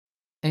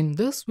In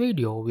this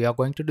video, we are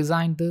going to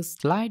design this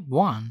slide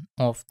 1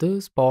 of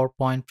this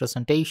PowerPoint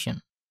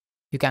presentation.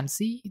 You can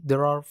see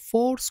there are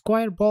 4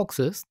 square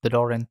boxes that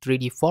are in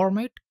 3D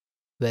format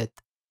with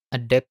a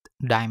depth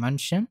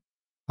dimension.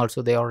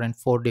 Also, they are in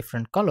 4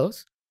 different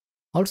colors.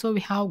 Also,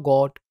 we have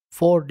got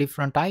 4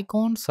 different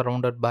icons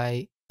surrounded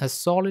by a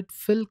solid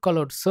fill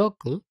colored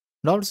circle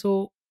and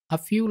also a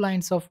few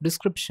lines of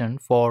description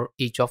for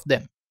each of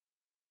them.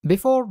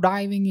 Before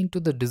diving into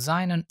the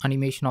design and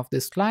animation of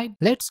this slide,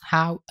 let's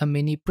have a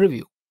mini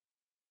preview.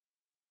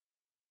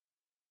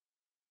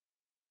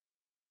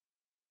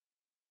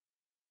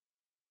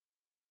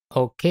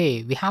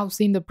 Okay, we have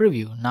seen the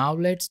preview. Now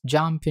let's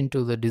jump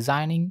into the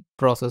designing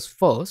process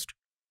first,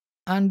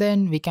 and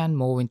then we can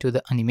move into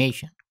the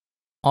animation.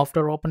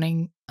 After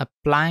opening a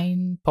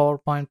plain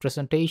PowerPoint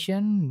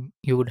presentation,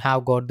 you would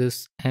have got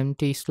this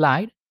empty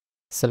slide.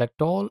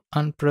 Select all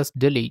and press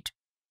delete.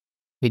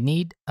 We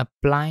need a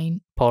plain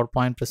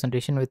PowerPoint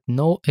presentation with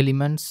no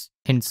elements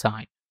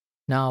inside.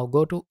 Now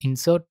go to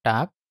Insert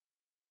tab,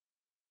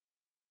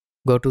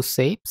 go to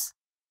Shapes,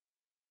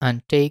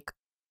 and take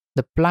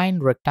the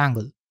plain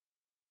rectangle.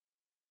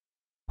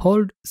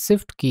 Hold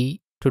Shift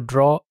key to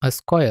draw a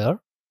square.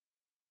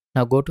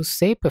 Now go to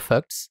Shape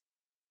Effects,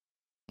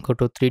 go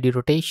to 3D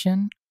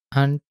Rotation,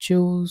 and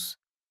choose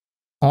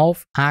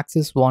Off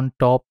Axis 1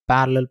 Top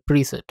Parallel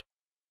preset.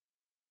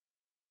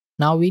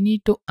 Now we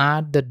need to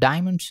add the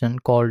dimension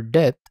called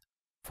depth.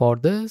 For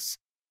this,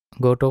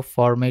 go to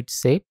Format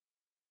Shape.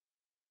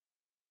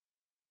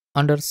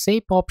 Under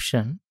Shape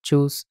option,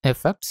 choose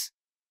Effects.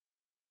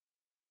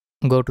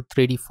 Go to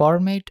 3D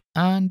Format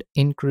and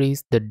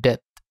increase the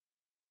depth.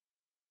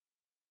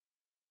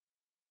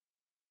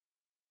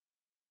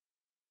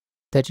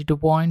 .32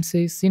 points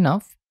is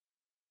enough.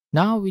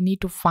 Now we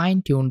need to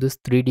fine-tune this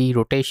 3D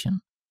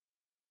rotation.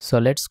 So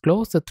let's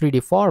close the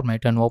 3D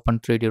format and open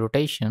 3D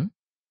rotation.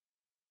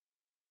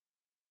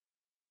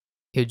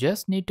 You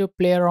just need to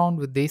play around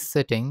with these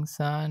settings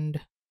and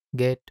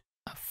get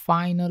a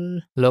final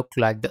look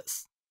like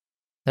this.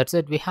 That's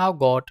it. We have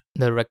got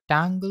the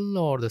rectangle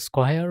or the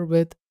square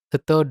with the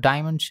third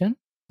dimension,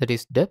 that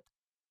is depth.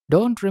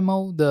 Don't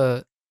remove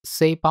the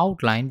shape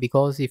outline,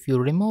 because if you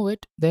remove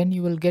it, then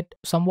you will get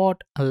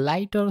somewhat a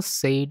lighter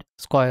shade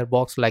square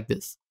box like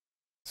this.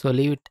 So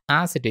leave it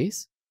as it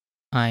is.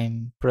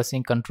 I'm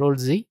pressing Ctrl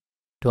Z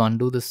to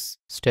undo this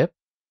step.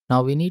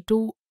 Now we need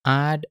to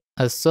add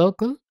a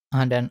circle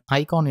and an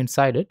icon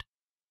inside it.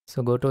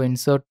 So go to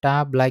Insert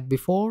tab like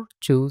before,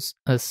 choose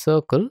a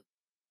circle.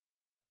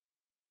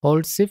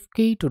 Hold Shift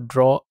key to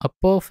draw a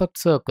perfect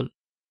circle.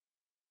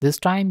 This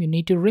time you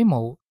need to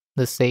remove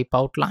the shape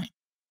outline.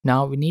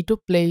 Now we need to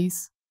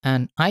place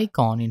an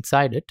icon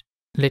inside it.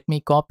 Let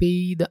me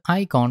copy the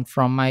icon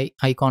from my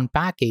icon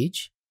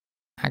package.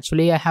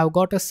 Actually, I have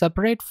got a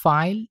separate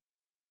file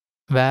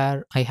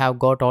where I have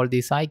got all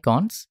these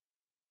icons.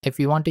 If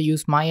you want to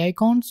use my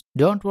icons,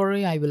 don't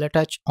worry, I will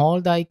attach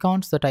all the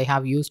icons that I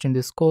have used in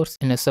this course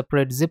in a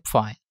separate zip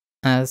file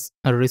as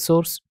a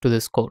resource to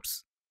this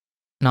course.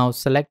 Now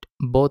select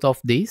both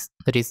of these,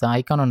 that is the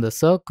icon on the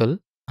circle,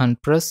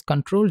 and press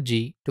Ctrl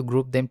G to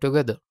group them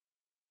together.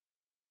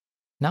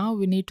 Now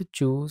we need to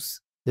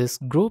choose this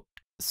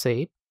grouped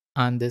shape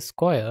and this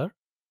square.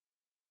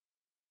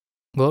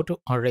 Go to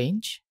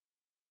Arrange,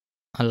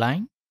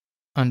 Align,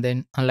 and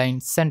then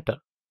Align Center,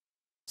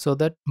 so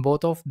that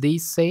both of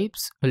these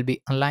shapes will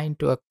be aligned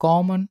to a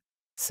common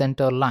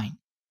center line.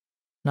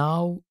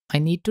 Now I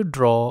need to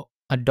draw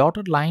a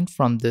dotted line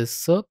from this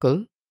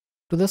circle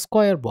to the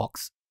square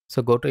box.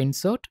 So go to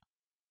Insert,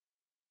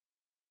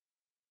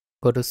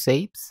 go to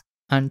Shapes,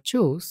 and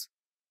choose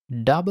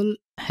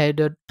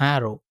double-headed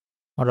arrow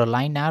or a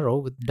line arrow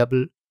with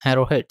double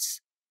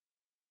arrowheads.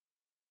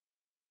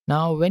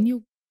 Now when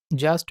you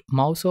just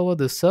mouse over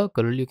the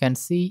circle, you can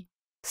see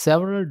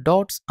several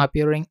dots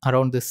appearing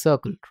around this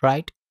circle,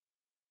 right?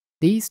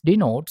 These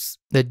denotes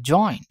the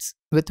joints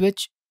with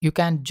which you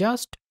can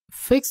just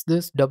fix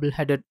this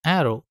double-headed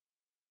arrow,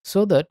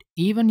 so that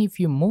even if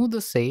you move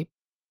the shape,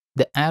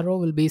 the arrow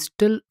will be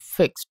still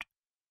fixed.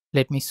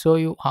 Let me show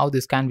you how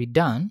this can be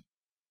done.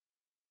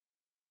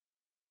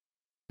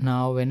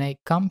 Now when I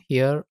come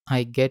here,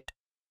 I get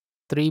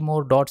 3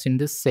 more dots in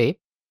this shape.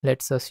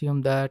 Let's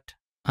assume that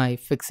I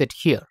fix it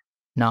here.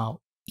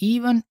 Now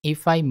even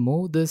if I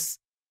move this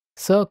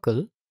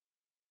circle,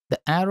 the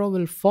arrow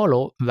will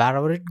follow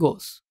wherever it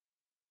goes.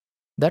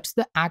 That's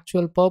the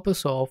actual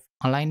purpose of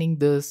aligning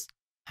this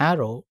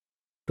arrow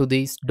to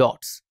these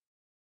dots.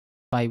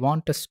 I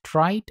want a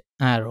straight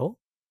arrow,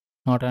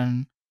 not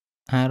an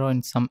arrow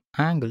in some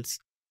angles.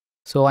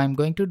 So I'm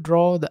going to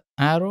draw the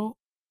arrow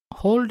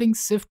holding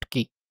Shift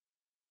key.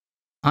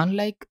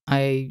 Unlike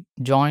I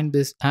joined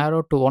this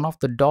arrow to one of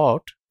the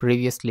dot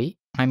previously,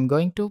 I'm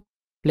going to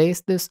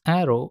place this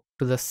arrow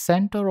to the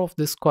center of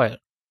the square.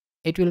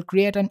 It will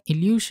create an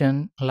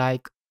illusion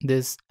like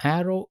this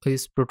arrow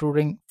is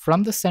protruding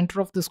from the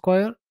center of the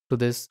square to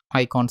this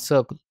icon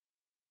circle.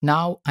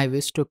 Now I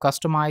wish to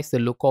customize the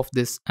look of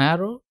this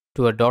arrow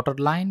to a dotted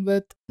line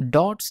with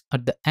dots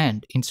at the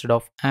end instead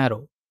of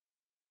arrow.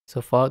 So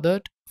for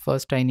that,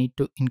 first I need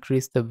to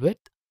increase the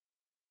width.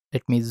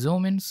 Let me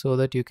zoom in so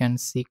that you can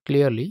see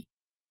clearly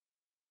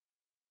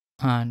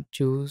and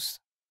choose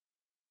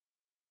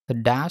the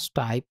dash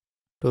type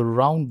to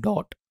round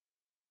dot.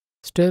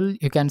 Still,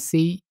 you can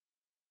see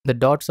the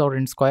dots are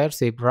in square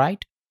shape,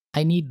 right?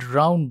 I need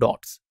round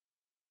dots.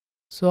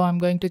 So I'm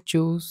going to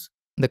choose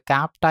the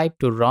cap type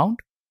to round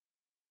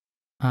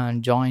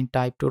and join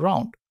type to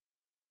round.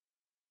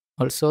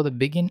 Also the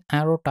begin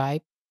arrow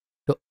type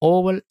to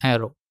oval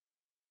arrow.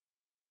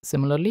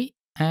 Similarly,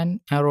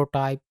 an arrow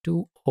type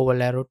to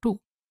oval arrow too.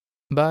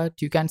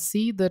 But you can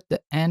see that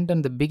the end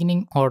and the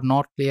beginning are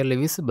not clearly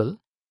visible.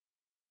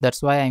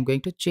 That's why I'm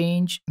going to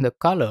change the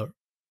color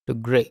to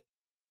gray.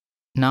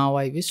 Now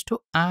I wish to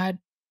add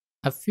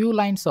a few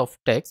lines of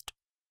text.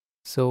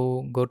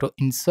 So go to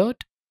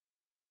Insert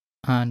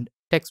and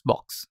Text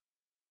Box.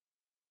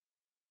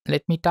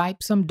 Let me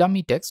type some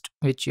dummy text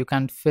which you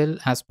can fill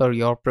as per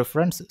your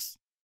preferences.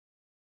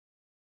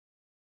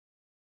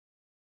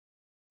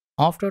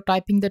 After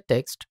typing the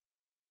text,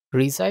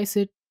 resize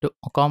it to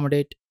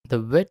accommodate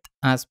the width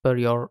as per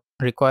your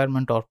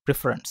requirement or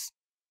preference.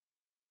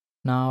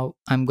 Now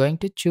I'm going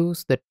to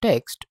choose the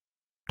text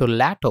to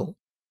Lato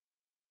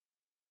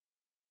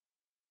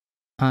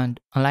and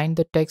align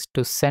the text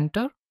to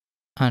center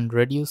and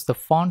reduce the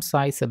font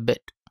size a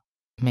bit,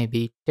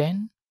 maybe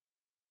 10,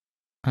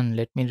 and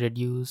let me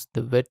reduce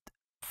the width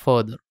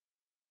further.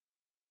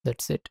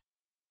 That's it.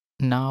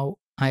 Now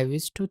I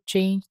wish to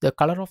change the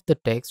color of the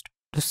text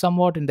to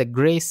somewhat in the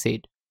gray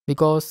shade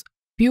because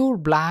pure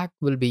black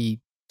will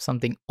be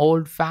something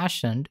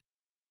old-fashioned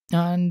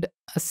and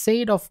a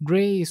shade of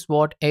gray is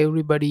what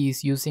everybody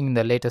is using in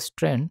the latest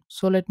trend.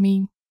 So let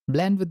me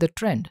blend with the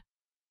trend.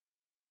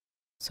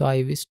 So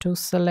I wish to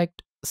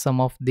select some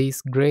of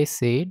these gray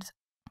shades.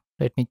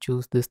 Let me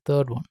choose this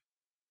third one.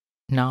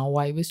 Now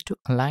I wish to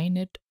align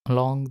it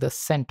along the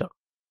center.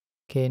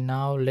 Okay,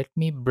 now let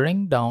me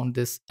bring down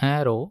this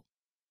arrow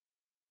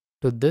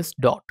to this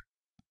dot.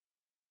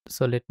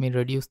 So let me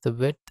reduce the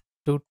width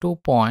to 2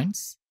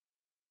 points.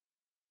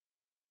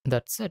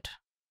 That's it.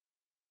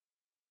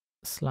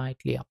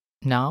 Slightly up.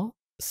 Now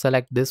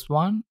select this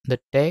one, the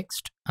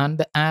text and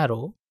the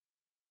arrow,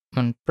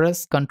 and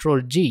press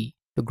Ctrl G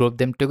to group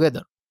them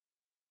together.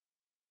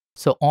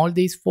 So all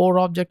these 4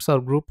 objects are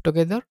grouped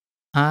together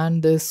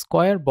and this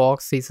square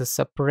box is a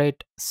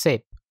separate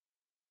shape.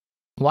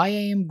 Why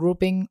I am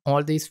grouping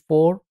all these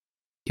 4,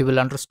 you will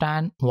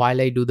understand while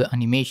I do the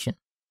animation.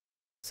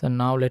 So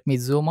now let me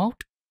zoom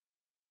out,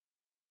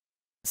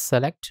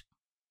 select,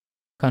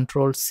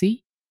 Ctrl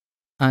C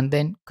and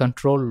then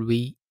Ctrl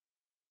V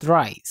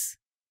thrice.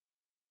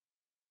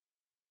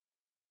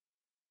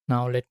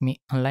 Now let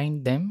me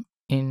align them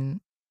in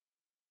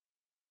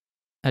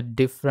a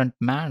different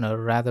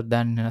manner rather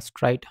than in a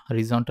straight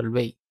horizontal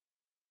way.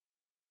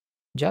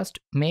 Just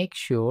make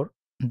sure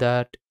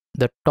that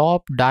the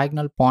top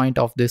diagonal point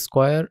of this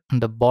square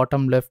and the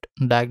bottom left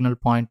diagonal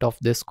point of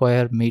this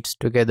square meets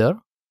together.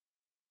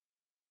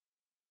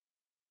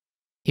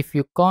 If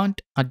you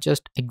can't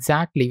adjust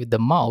exactly with the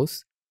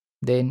mouse,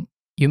 then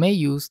you may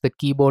use the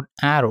keyboard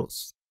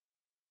arrows.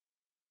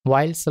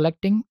 While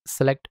selecting,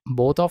 select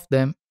both of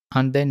them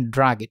and then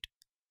drag it,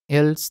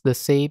 else the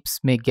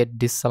shapes may get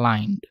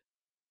disaligned.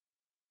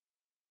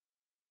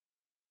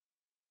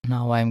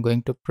 Now I'm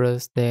going to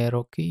press the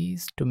arrow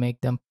keys to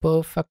make them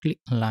perfectly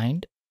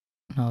aligned.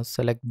 Now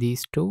select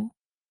these two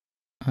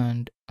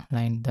and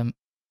align them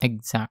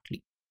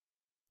exactly.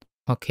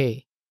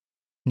 Okay,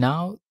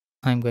 now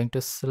I'm going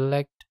to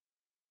select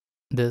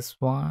this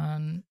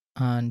one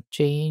and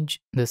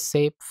change the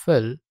shape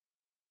fill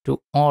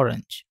to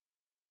orange.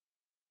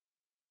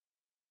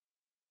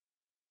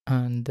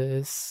 And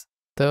this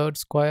third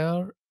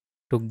square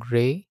to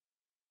gray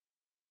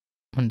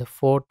and the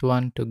fourth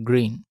one to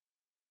green.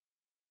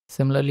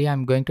 Similarly,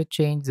 I'm going to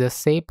change the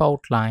shape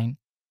outline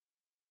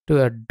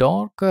to a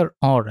darker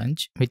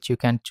orange, which you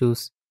can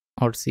choose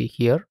or see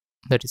here,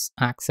 that is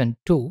accent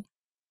 2.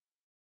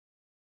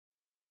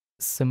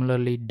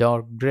 Similarly,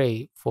 dark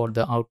gray for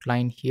the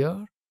outline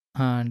here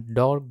and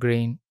dark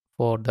green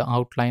for the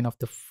outline of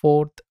the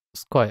fourth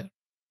square.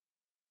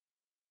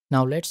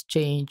 Now let's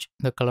change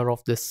the color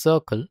of this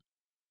circle.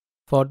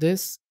 For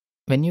this,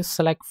 when you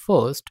select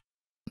first,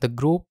 the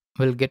group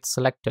will get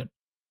selected.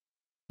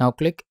 Now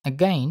click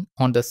again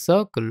on the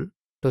circle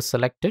to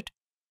select it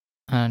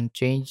and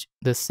change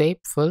the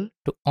shape fill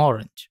to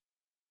orange.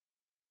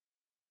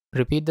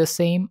 Repeat the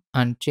same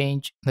and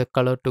change the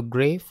color to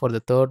gray for the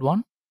third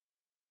one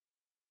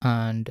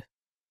and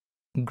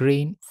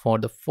green for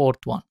the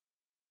fourth one.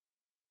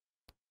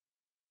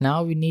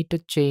 Now we need to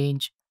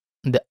change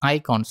the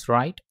icons,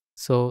 right?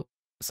 So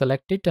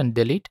select it and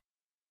delete.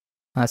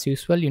 As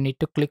usual, you need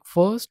to click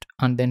first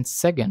and then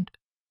second.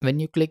 When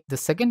you click the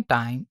second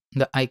time,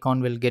 the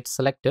icon will get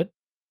selected.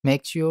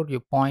 Make sure you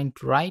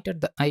point right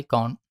at the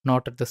icon,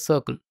 not at the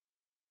circle.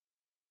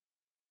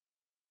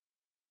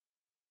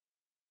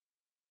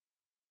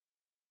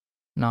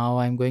 Now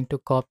I'm going to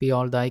copy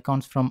all the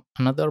icons from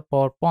another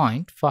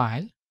PowerPoint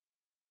file.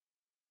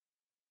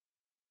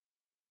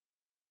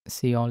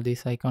 See, all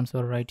these icons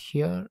are right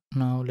here.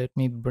 Now let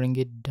me bring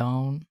it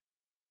down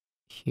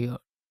here.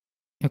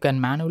 You can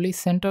manually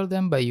center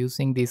them by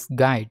using these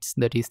guides,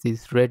 that is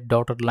these red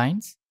dotted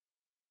lines.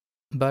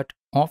 But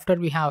after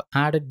we have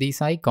added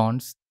these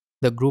icons,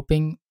 the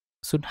grouping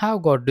should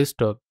have got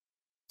disturbed.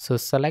 So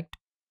select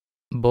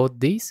both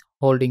these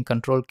holding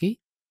Control key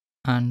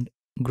and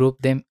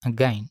group them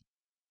again.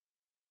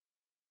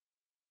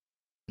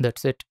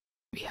 That's it.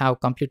 We have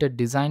completed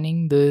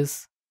designing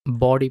this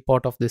body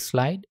part of this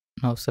slide.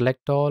 Now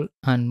select all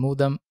and move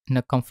them in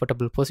a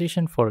comfortable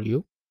position for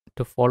you.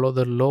 To follow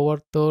the lower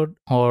third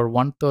or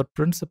 1/3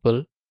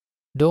 principle,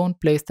 don't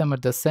place them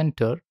at the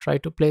center. Try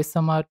to place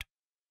them at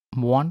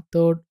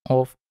 1/3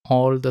 of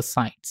all the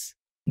sides.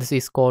 This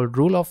is called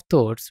rule of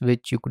thirds,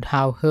 which you could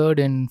have heard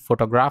in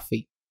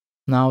photography.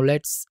 Now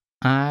let's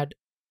add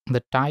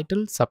the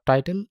title,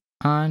 subtitle,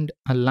 and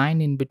a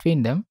line in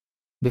between them.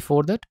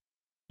 Before that,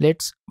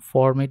 let's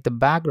format the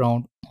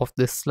background of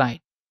this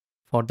slide.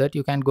 For that,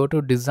 you can go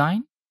to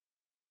Design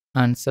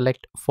and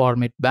select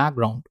Format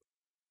Background.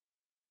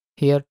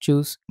 Here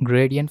choose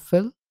Gradient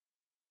Fill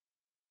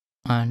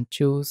and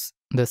choose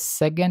the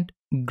second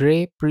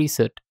gray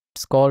preset.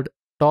 It's called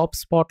Top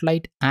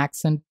Spotlight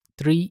Accent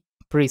 3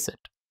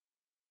 preset.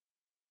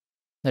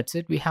 That's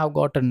it. We have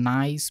got a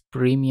nice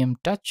premium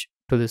touch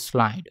to this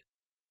slide.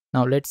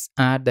 Now let's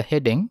add the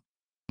heading.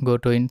 Go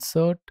to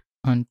Insert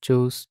and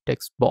choose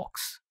Text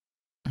Box.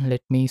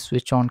 Let me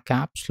switch on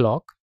Caps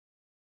Lock.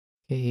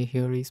 Okay,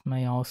 here is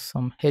my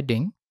awesome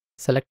heading.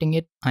 Selecting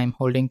it, I'm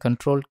holding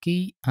Control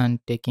key and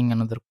taking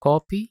another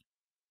copy.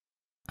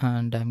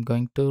 And I'm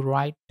going to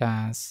write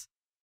as,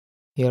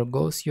 here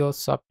goes your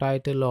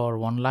subtitle or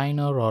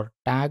one-liner or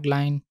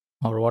tagline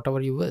or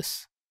whatever you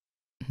wish.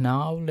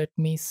 Now let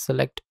me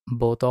select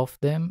both of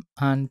them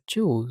and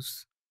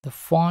choose the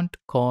font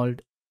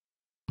called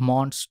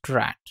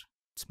Monstrat.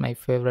 It's my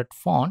favorite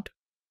font.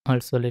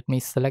 Also, let me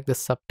select the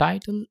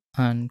subtitle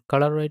and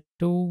color it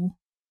to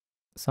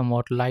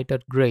somewhat lighter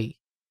gray,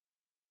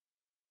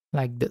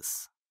 like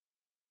this.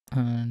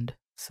 And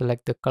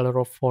select the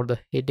color for the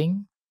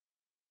heading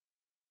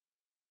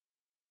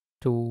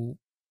to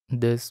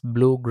this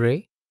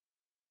blue-gray.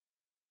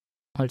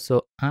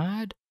 Also,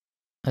 add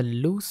a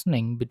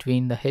loosening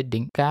between the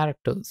heading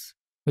characters,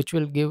 which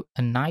will give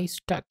a nice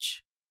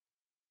touch.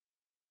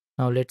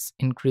 Now let's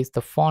increase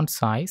the font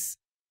size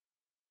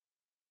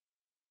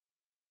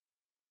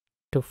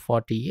to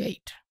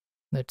 48.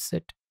 That's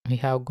it. We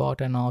have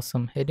got an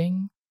awesome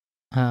heading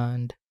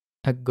and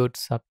a good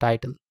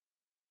subtitle.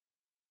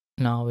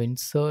 Now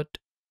insert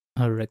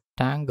a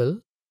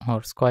rectangle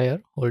or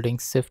square holding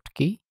Shift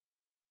key.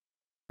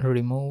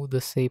 Remove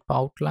the shape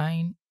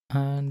outline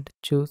and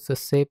choose the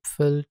shape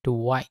fill to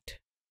white.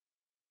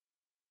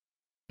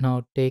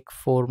 Now take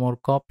 4 more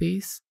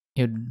copies.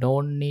 You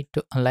don't need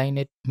to align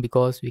it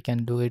because we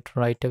can do it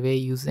right away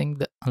using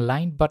the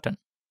align button.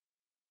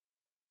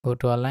 Go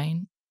to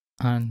align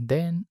and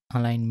then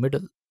align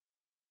middle.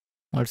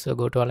 Also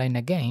go to align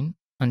again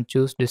and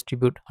choose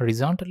distribute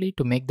horizontally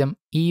to make them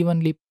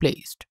evenly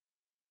placed.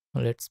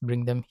 Let's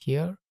bring them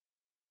here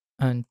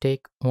and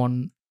take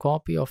 1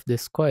 copy of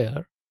this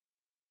square.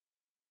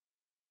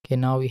 Okay,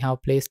 now we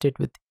have placed it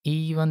with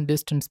even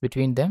distance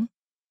between them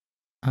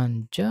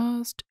and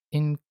just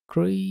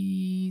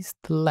increase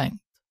the length.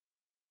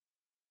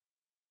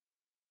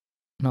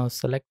 Now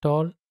select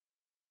all,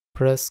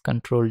 press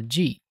Ctrl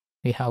G.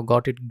 We have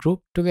got it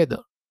grouped together.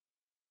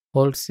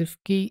 Hold Shift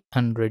key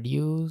and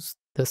reduce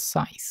the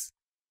size.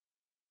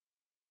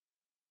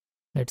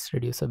 Let's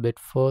reduce a bit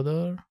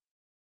further.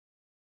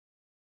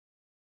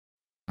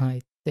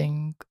 I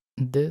think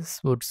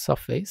this would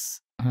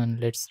suffice, and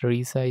let's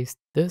resize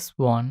this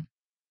one.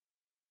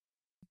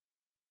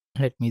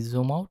 Let me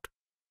zoom out.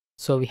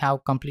 So we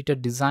have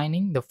completed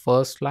designing the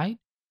first slide.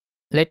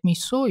 Let me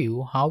show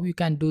you how you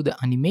can do the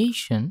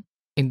animation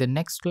in the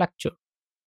next lecture.